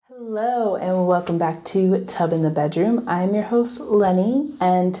Hello and welcome back to Tub in the Bedroom. I am your host Lenny,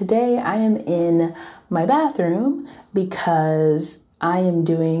 and today I am in my bathroom because I am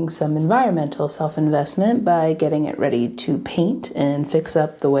doing some environmental self-investment by getting it ready to paint and fix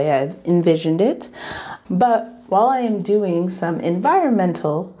up the way I've envisioned it. But while I am doing some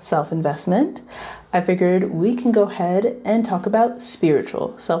environmental self-investment, I figured we can go ahead and talk about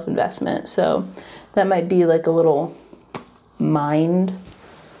spiritual self-investment. So that might be like a little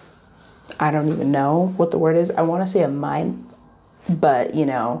I don't even know what the word is. I want to say a mind, but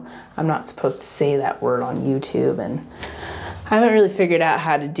I'm not supposed to say that word on YouTube, and I haven't really figured out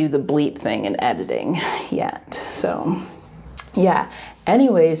how to do the bleep thing in editing yet. So yeah.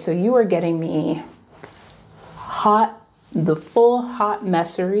 Anyway, so you are getting me the full hot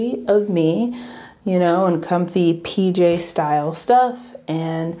messery of me, in comfy PJ style stuff,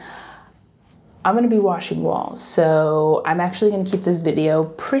 and I'm going to be washing walls. So I'm actually going to keep this video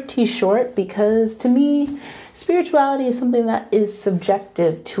pretty short because to me, spirituality is something that is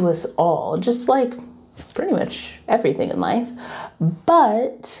subjective to us all, just like pretty much everything in life.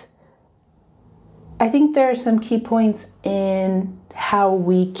 But I think there are some key points in how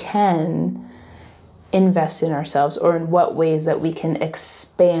we can invest in ourselves, or in what ways that we can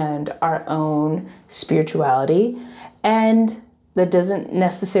expand our own spirituality. And that doesn't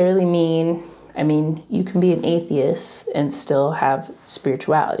necessarily mean, you can be an atheist and still have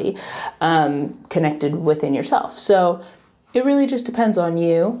spirituality connected within yourself. So it really just depends on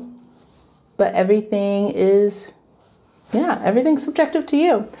you, but everything's subjective to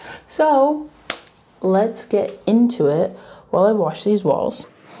you. So let's get into it while I wash these walls.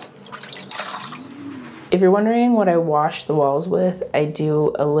 If you're wondering what I wash the walls with, I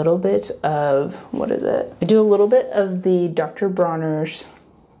do a little bit of, I do a little bit of the Dr. Bronner's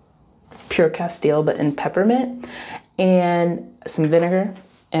Pure Castile, but in peppermint, and some vinegar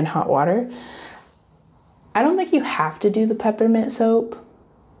and hot water. I don't think you have to do the peppermint soap,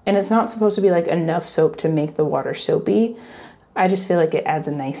 and it's not supposed to be like enough soap to make the water soapy. I just feel like it adds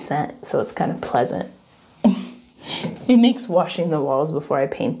a nice scent, so it's kind of pleasant. It makes washing the walls before I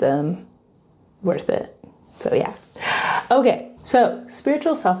paint them worth it. So yeah. Okay, so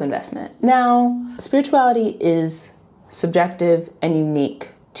spiritual self-investment. Now, spirituality is subjective and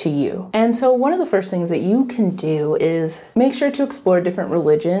unique to you. And so one of the first things that you can do is make sure to explore different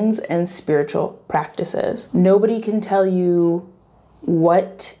religions and spiritual practices. Nobody can tell you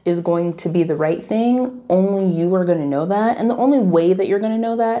what is going to be the right thing. Only you are going to know that. And the only way that you're going to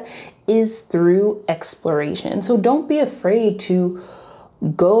know that is through exploration. So don't be afraid to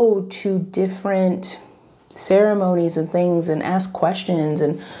go to different ceremonies and things and ask questions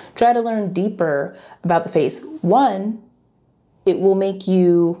and try to learn deeper about the faith. One, it will make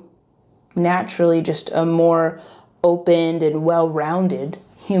you naturally just a more open and well-rounded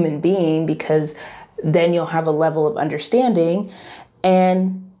human being, because then you'll have a level of understanding.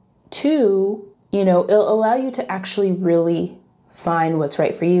 And two, it'll allow you to actually really find what's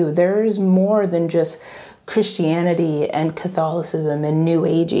right for you. There's more than just Christianity and Catholicism and New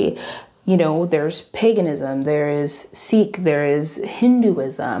Agey. There's paganism, there is Sikh, there is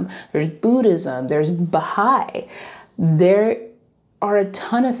Hinduism, there's Buddhism, there's Baha'i. There are a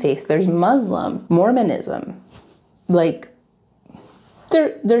ton of faiths. There's Muslim, Mormonism. Like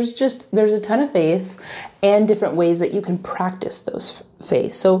there's a ton of faiths and different ways that you can practice those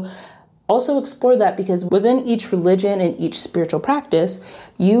faiths. So also explore that, because within each religion and each spiritual practice,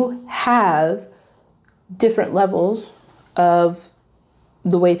 you have different levels of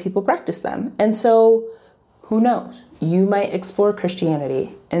the way people practice them. And so who knows? You might explore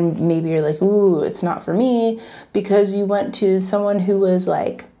Christianity and maybe you're like, ooh, it's not for me, because you went to someone who was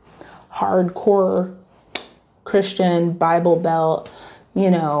like hardcore Christian, Bible Belt,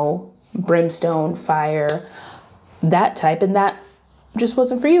 brimstone, fire, that type, and that just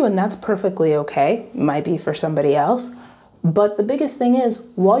wasn't for you, and that's perfectly okay. Might be for somebody else. But the biggest thing is,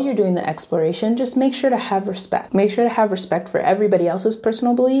 while you're doing the exploration, just make sure to have respect. Make sure to have respect for everybody else's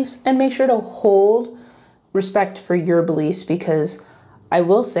personal beliefs, and make sure to hold respect for your beliefs, because I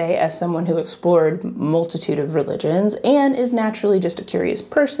will say, as someone who explored multitude of religions and is naturally just a curious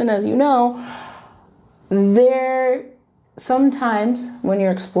person, as you know, there sometimes when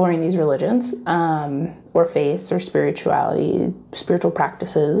you're exploring these religions or faiths or spiritual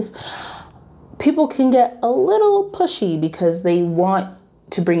practices, people can get a little pushy because they want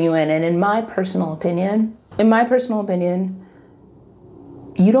to bring you in. And in my personal opinion,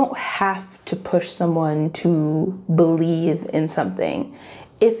 you don't have to push someone to believe in something.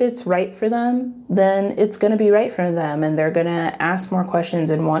 If it's right for them, then it's going to be right for them, and they're going to ask more questions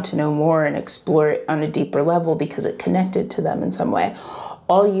and want to know more and explore it on a deeper level because it connected to them in some way.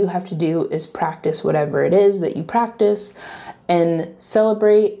 All you have to do is practice whatever it is that you practice and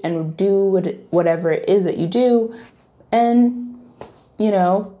celebrate and do whatever it is that you do. And,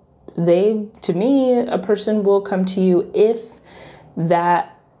 to me, a person will come to you if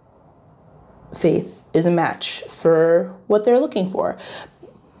that faith is a match for what they're looking for.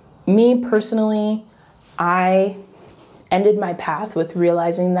 Me personally, I ended my path with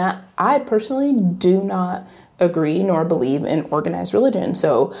realizing that I personally do not agree nor believe in organized religion.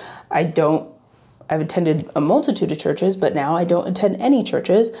 So I've attended a multitude of churches, but now I don't attend any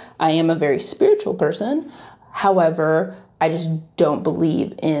churches. I am a very spiritual person. However, I just don't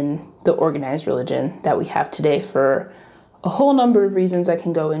believe in the organized religion that we have today for a whole number of reasons I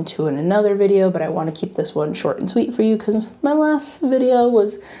can go into in another video, but I want to keep this one short and sweet for you because my last video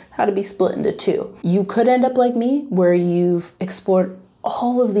was how to be split into two. You could end up like me, where you've explored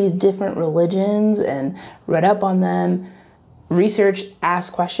all of these different religions and read up on them, researched,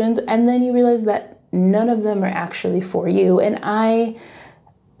 asked questions, and then you realize that none of them are actually for you. And I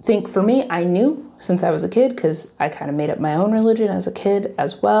think for me, I knew since I was a kid, because I kind of made up my own religion as a kid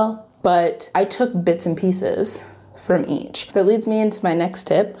as well, but I took bits and pieces from each. That leads me into my next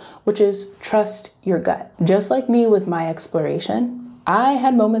tip, which is trust your gut. Just like me with my exploration, I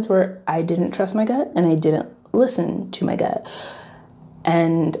had moments where I didn't trust my gut and I didn't listen to my gut.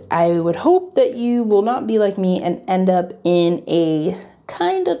 And I would hope that you will not be like me and end up in a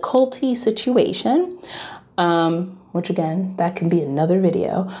kind of culty situation, which again, that can be another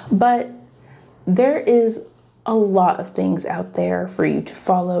video. But there is a lot of things out there for you to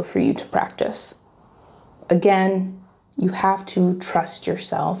follow, for you to practice. Again, you have to trust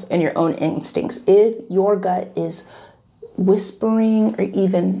yourself and your own instincts. If your gut is whispering or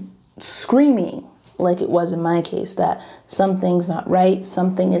even screaming, like it was in my case, that something's not right,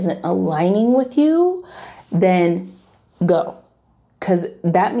 something isn't aligning with you, then go. Because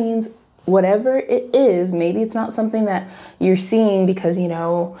that means whatever it is, maybe it's not something that you're seeing because,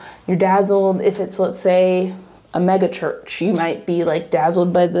 you're dazzled. If it's, let's say, a mega church, you might be like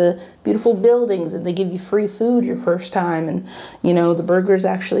dazzled by the beautiful buildings and they give you free food your first time. And, the burger's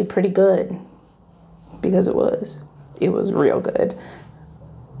actually pretty good because it was real good.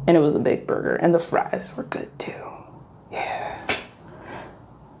 And it was a big burger and the fries were good too. Yeah.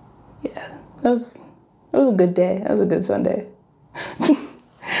 That was a good day. That was a good Sunday.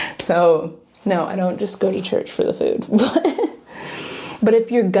 So no, I don't just go to church for the food, but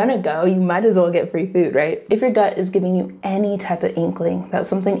if you're gonna go, you might as well get free food, right? If your gut is giving you any type of inkling that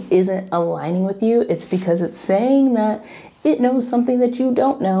something isn't aligning with you, it's because it's saying that it knows something that you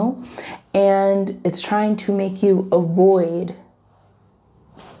don't know, and it's trying to make you avoid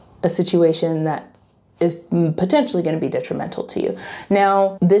a situation that is potentially going to be detrimental to you.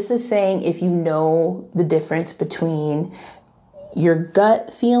 Now, this is saying if you know the difference between your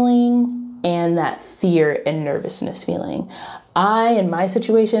gut feeling and that fear and nervousness feeling. I, in my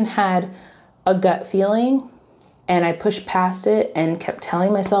situation, had a gut feeling and I pushed past it and kept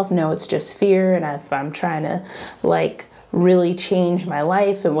telling myself, no, it's just fear. And if I'm trying to really change my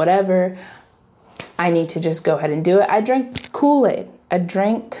life and whatever, I need to just go ahead and do it. I drank Kool-Aid. I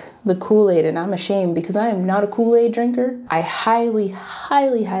drank the Kool-Aid and I'm ashamed because I am not a Kool-Aid drinker. I highly,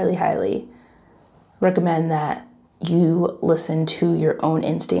 highly, highly, highly recommend that you listen to your own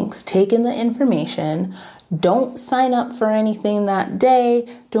instincts. Take in the information. Don't sign up for anything that day.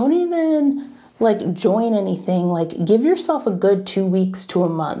 Don't even join anything. Give yourself a good 2 weeks to a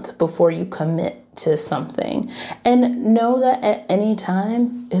month before you commit to something. And know that at any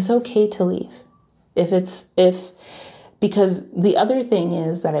time it's okay to leave. Because the other thing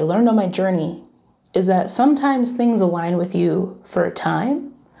is that I learned on my journey is that sometimes things align with you for a time.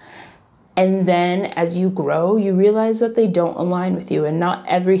 And then as you grow, you realize that they don't align with you and not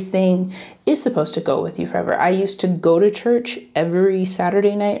everything is supposed to go with you forever. I used to go to church every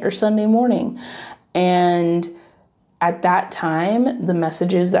Saturday night or Sunday morning. And at that time, the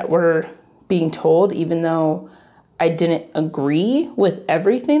messages that were being told, even though I didn't agree with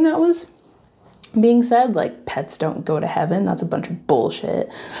everything that was being said, like pets don't go to heaven, that's a bunch of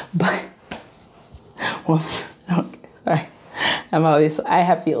bullshit. But, whoops, okay, sorry. I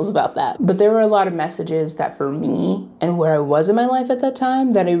have feels about that. But there were a lot of messages that for me and where I was in my life at that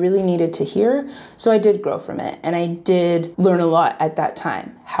time that I really needed to hear. So I did grow from it and I did learn a lot at that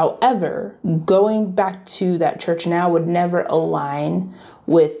time. However, going back to that church now would never align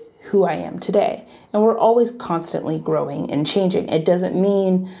with who I am today. And we're always constantly growing and changing. It doesn't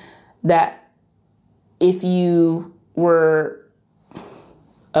mean that if you were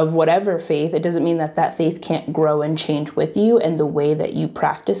of whatever faith, it doesn't mean that that faith can't grow and change with you, and the way that you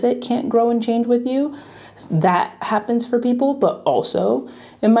practice it can't grow and change with you. that happens for people, but also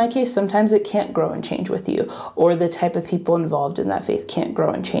in my case, sometimes it can't grow and change with you, or the type of people involved in that faith can't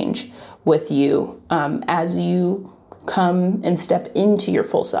grow and change with you as you come and step into your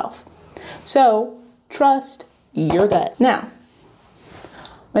full self. So trust your gut. Now,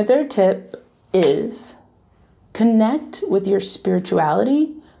 my third tip is connect with your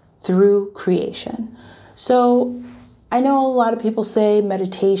spirituality through creation. So I know a lot of people say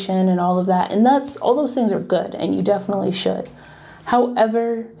meditation and all of that, and all those things are good, and you definitely should.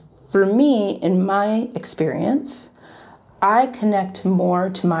 However, for me, in my experience, I connect more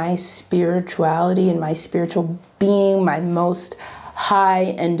to my spirituality and my spiritual being, my most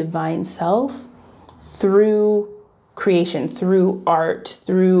high and divine self, through creation, through art,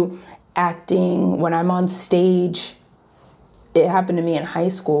 through acting. When I'm on stage, it happened to me in high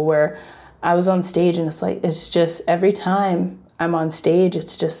school where I was on stage and it's just every time I'm on stage,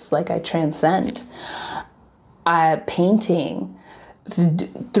 it's just like I transcend. Painting,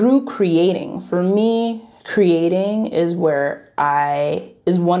 through creating. For me, creating is one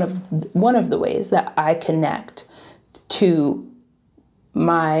of the ways that I connect to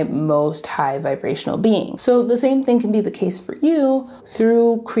my most high vibrational being. So the same thing can be the case for you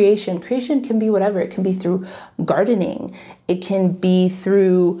through creation. Creation can be whatever. It can be through gardening. It can be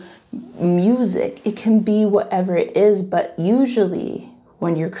through music. It can be whatever it is, but usually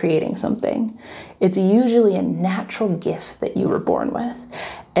when you're creating something, it's usually a natural gift that you were born with.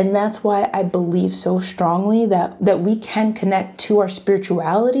 And that's why I believe so strongly that we can connect to our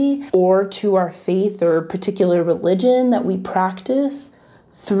spirituality or to our faith or particular religion that we practice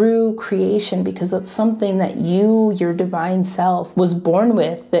through creation, because that's something that your divine self was born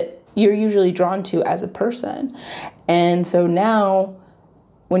with, that you're usually drawn to as a person. And so now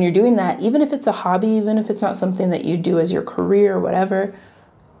when you're doing that, even if it's a hobby, even if it's not something that you do as your career or whatever,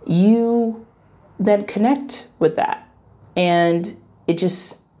 you then connect with that, and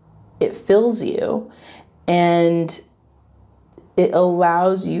it fills you, and it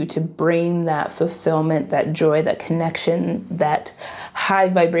allows you to bring that fulfillment, that joy, that connection, that high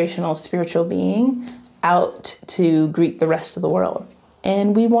vibrational spiritual being out to greet the rest of the world.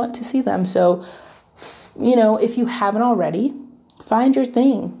 And we want to see them. So, if you haven't already, find your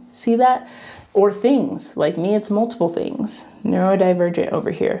thing, see that. Or things. Like me, it's multiple things. Neurodivergent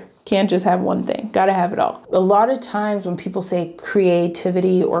over here. Can't just have one thing. Gotta have it all. A lot of times when people say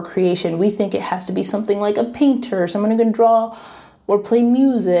creativity or creation, we think it has to be something like a painter, someone who can draw or play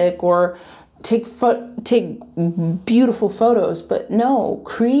music or take beautiful photos. But no,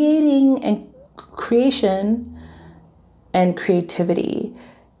 creation and creativity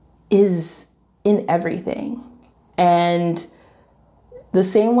is in everything. And the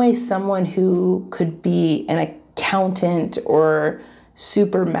same way someone who could be an accountant or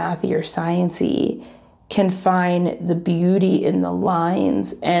super mathy or sciencey can find the beauty in the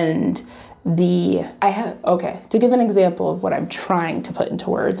lines and to give an example of what I'm trying to put into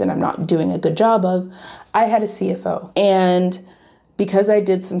words and I'm not doing a good job of, I had a CFO, and because I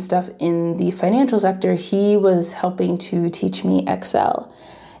did some stuff in the financial sector, he was helping to teach me Excel.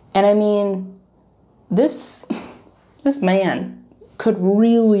 And I mean, this man could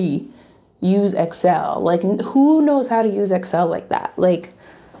really use Excel. Like, who knows how to use Excel like that? Like,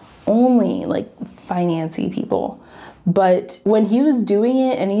 only like financy people. But when he was doing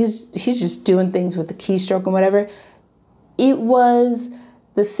it, and he's just doing things with the keystroke and whatever, it was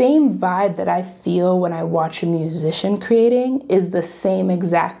the same vibe that I feel when I watch a musician creating is the same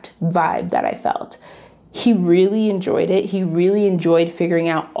exact vibe that I felt. He really enjoyed it. He really enjoyed figuring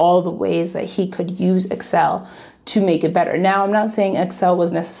out all the ways that he could use Excel to make it better. Now, I'm not saying Excel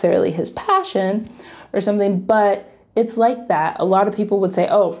was necessarily his passion or something, but it's like that. A lot of people would say,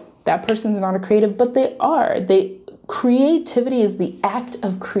 oh, that person's not a creative, but they are. Creativity is the act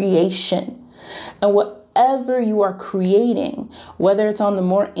of creation. And whatever you are creating, whether it's on the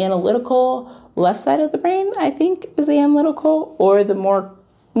more analytical left side of the brain, I think is the analytical, or the more,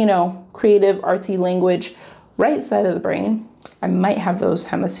 creative, artsy language right side of the brain, I might have those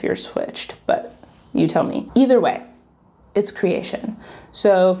hemispheres switched, but you tell me. Either way, it's creation.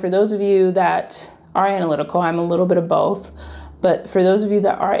 So for those of you that are analytical, I'm a little bit of both, but for those of you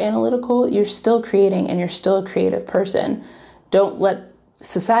that are analytical, you're still creating and you're still a creative person. Don't let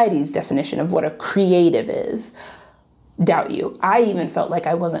society's definition of what a creative is doubt you. I even felt like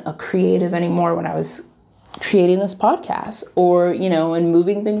I wasn't a creative anymore when I was creating this podcast or, and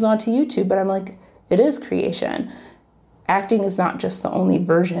moving things onto YouTube, but I'm like, it is creation. Acting is not just the only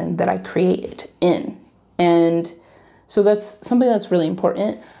version that I create in. And so that's something that's really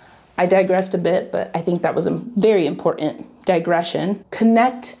important. I digressed a bit, but I think that was a very important digression.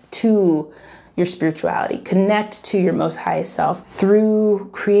 Connect to your spirituality, connect to your most highest self through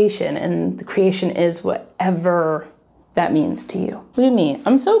creation. And the creation is whatever that means to you. Look at me.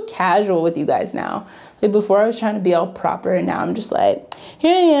 I'm so casual with you guys now. Like before I was trying to be all proper, and now I'm just like,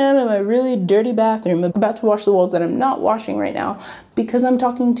 here I am in my really dirty bathroom about to wash the walls that I'm not washing right now because I'm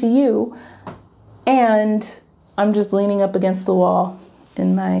talking to you, and I'm just leaning up against the wall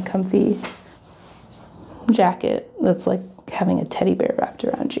in my comfy jacket that's like having a teddy bear wrapped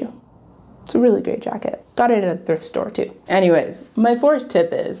around you. It's a really great jacket. Got it at a thrift store too. Anyways, my fourth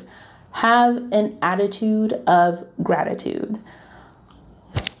tip is have an attitude of gratitude.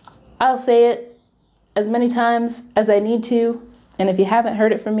 I'll say it as many times as I need to. And if you haven't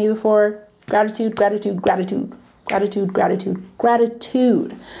heard it from me before, gratitude, gratitude, gratitude, gratitude, gratitude,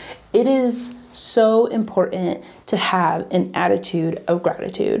 gratitude. It is so important to have an attitude of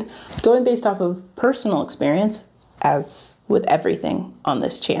gratitude. Going based off of personal experience, as with everything on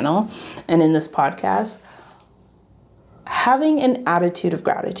this channel and in this podcast, having an attitude of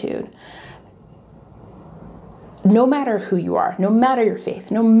gratitude, no matter who you are, no matter your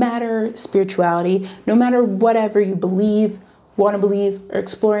faith, no matter spirituality, no matter whatever you believe, want to believe, or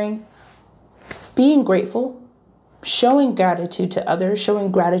exploring, being grateful, showing gratitude to others,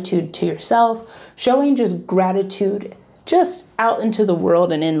 showing gratitude to yourself, showing just gratitude just out into the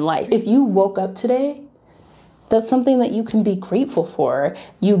world and in life. If you woke up today, that's something that you can be grateful for.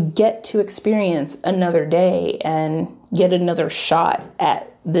 You get to experience another day and get another shot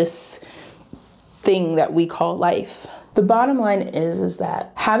at this thing that we call life. The bottom line is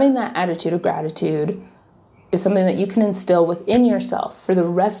that having that attitude of gratitude is something that you can instill within yourself for the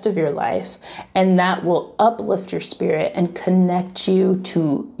rest of your life, and that will uplift your spirit and connect you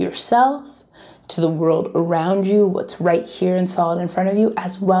to yourself, to the world around you, what's right here and solid in front of you,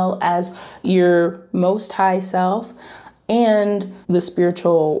 as well as your most high self and the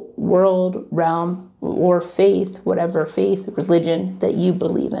spiritual world, realm, or faith, whatever faith, religion that you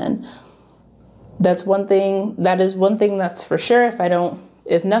believe in. That is one thing that's for sure.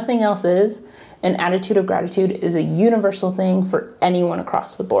 If nothing else is, an attitude of gratitude is a universal thing for anyone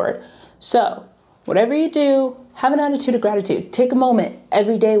across the board. So whatever you do, have an attitude of gratitude. Take a moment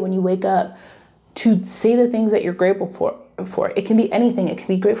every day when you wake up to say the things that you're grateful for. It can be anything. It can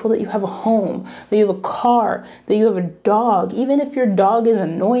be grateful that you have a home, that you have a car, that you have a dog, even if your dog is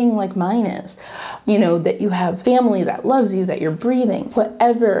annoying like mine is, that you have family that loves you, that you're breathing,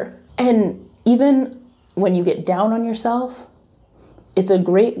 whatever. And even when you get down on yourself, it's a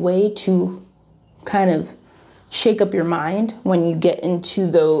great way to kind of shake up your mind when you get into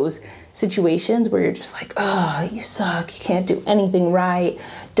those situations where you're just like, oh, you suck, you can't do anything right,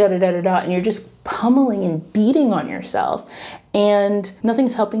 and you're just pummeling and beating on yourself, and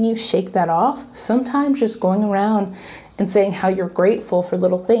nothing's helping you shake that off. Sometimes just going around and saying how you're grateful for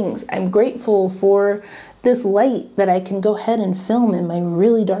little things. I'm grateful for this light that I can go ahead and film in my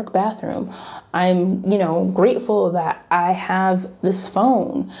really dark bathroom. I'm, grateful that I have this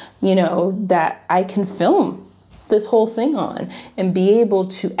phone, that I can film this whole thing on and be able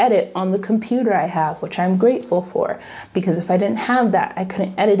to edit on the computer I have, which I'm grateful for, because if I didn't have that, I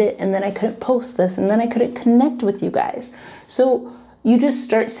couldn't edit it, and then I couldn't post this, and then I couldn't connect with you guys. So you just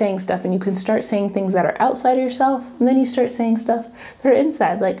start saying stuff, and you can start saying things that are outside of yourself, and then you start saying stuff that are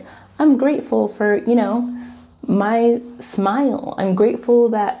inside. Like, I'm grateful for, my smile. I'm grateful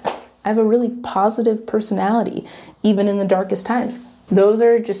that I have a really positive personality, even in the darkest times. Those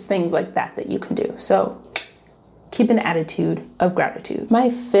are just things like that you can do. So keep an attitude of gratitude. My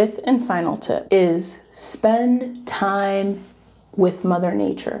fifth and final tip is spend time with Mother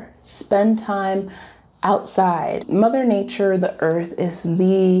Nature. Spend time outside. Mother Nature, the earth, is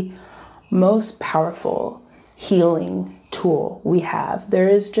the most powerful healing tool we have. There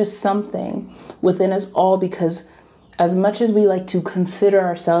is just something within us all, because as much as we like to consider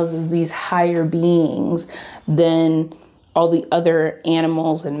ourselves as these higher beings than all the other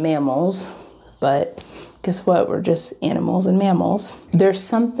animals and mammals, but guess what? We're just animals and mammals. There's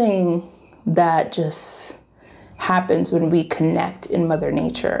something that just happens when we connect in Mother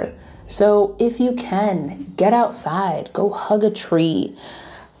Nature. So if you can, get outside, go hug a tree,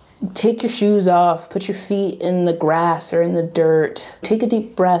 take your shoes off, put your feet in the grass or in the dirt, take a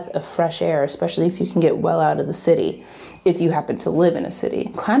deep breath of fresh air, especially if you can get well out of the city, if you happen to live in a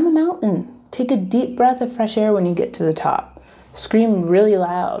city. Climb a mountain, take a deep breath of fresh air when you get to the top. Scream really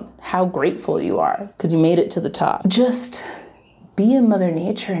loud how grateful you are because you made it to the top. Just be in Mother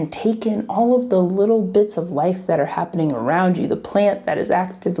Nature and take in all of the little bits of life that are happening around you, the plant that is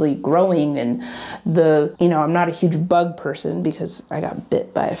actively growing, and I'm not a huge bug person because I got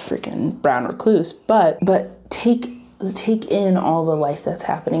bit by a freaking brown recluse, but take take in all the life that's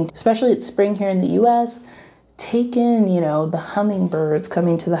happening, especially it's spring here in the US. Take in, you know, the hummingbirds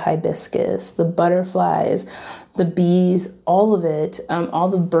coming to the hibiscus, the butterflies, the bees, all of it, all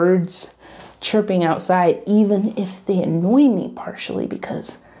the birds chirping outside, even if they annoy me partially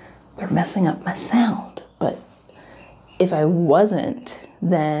because they're messing up my sound. But if I wasn't,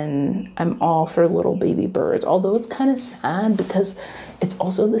 then I'm all for little baby birds. Although it's kind of sad because it's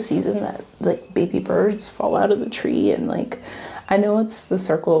also the season that like baby birds fall out of the tree, and like I know it's the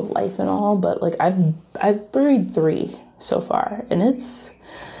circle of life and all, but like I've buried 3 so far, and it's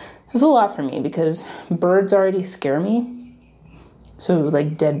a lot for me because birds already scare me. So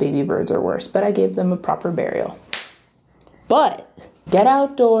like dead baby birds are worse, but I gave them a proper burial. But get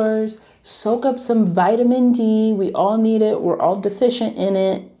outdoors, soak up some vitamin D. We all need it. We're all deficient in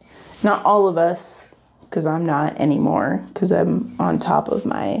it. Not all of us, because I'm not anymore, because I'm on top of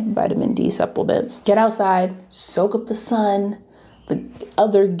my vitamin D supplements. Get outside, soak up the sun, the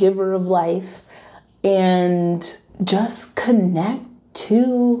other giver of life, and just connect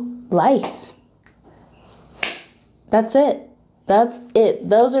to life. That's it. That's it.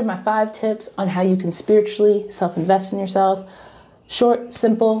 Those are my 5 tips on how you can spiritually self-invest in yourself. Short,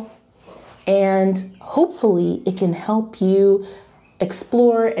 simple, and hopefully it can help you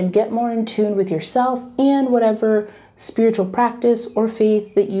explore and get more in tune with yourself and whatever spiritual practice or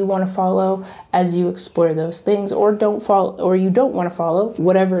faith that you want to follow as you explore those things, or don't follow, or you don't want to follow,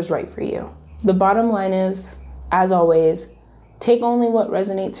 whatever is right for you. The bottom line is, as always, take only what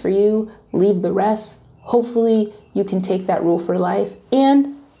resonates for you, leave the rest. Hopefully you can take that rule for life,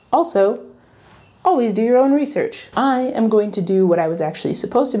 and also always do your own research. I am going to do what I was actually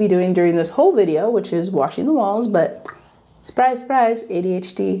supposed to be doing during this whole video, which is washing the walls, but surprise, surprise,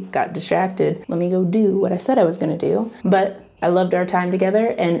 ADHD got distracted. Let me go do what I said I was gonna do. But I loved our time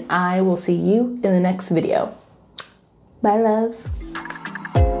together, and I will see you in the next video. Bye, loves.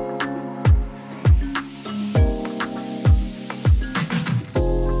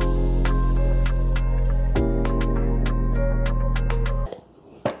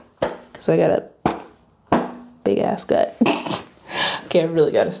 Because I got a big ass gut. Okay, I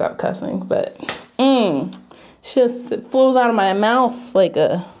really gotta stop cussing, but it flows out of my mouth like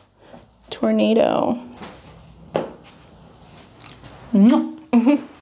a tornado.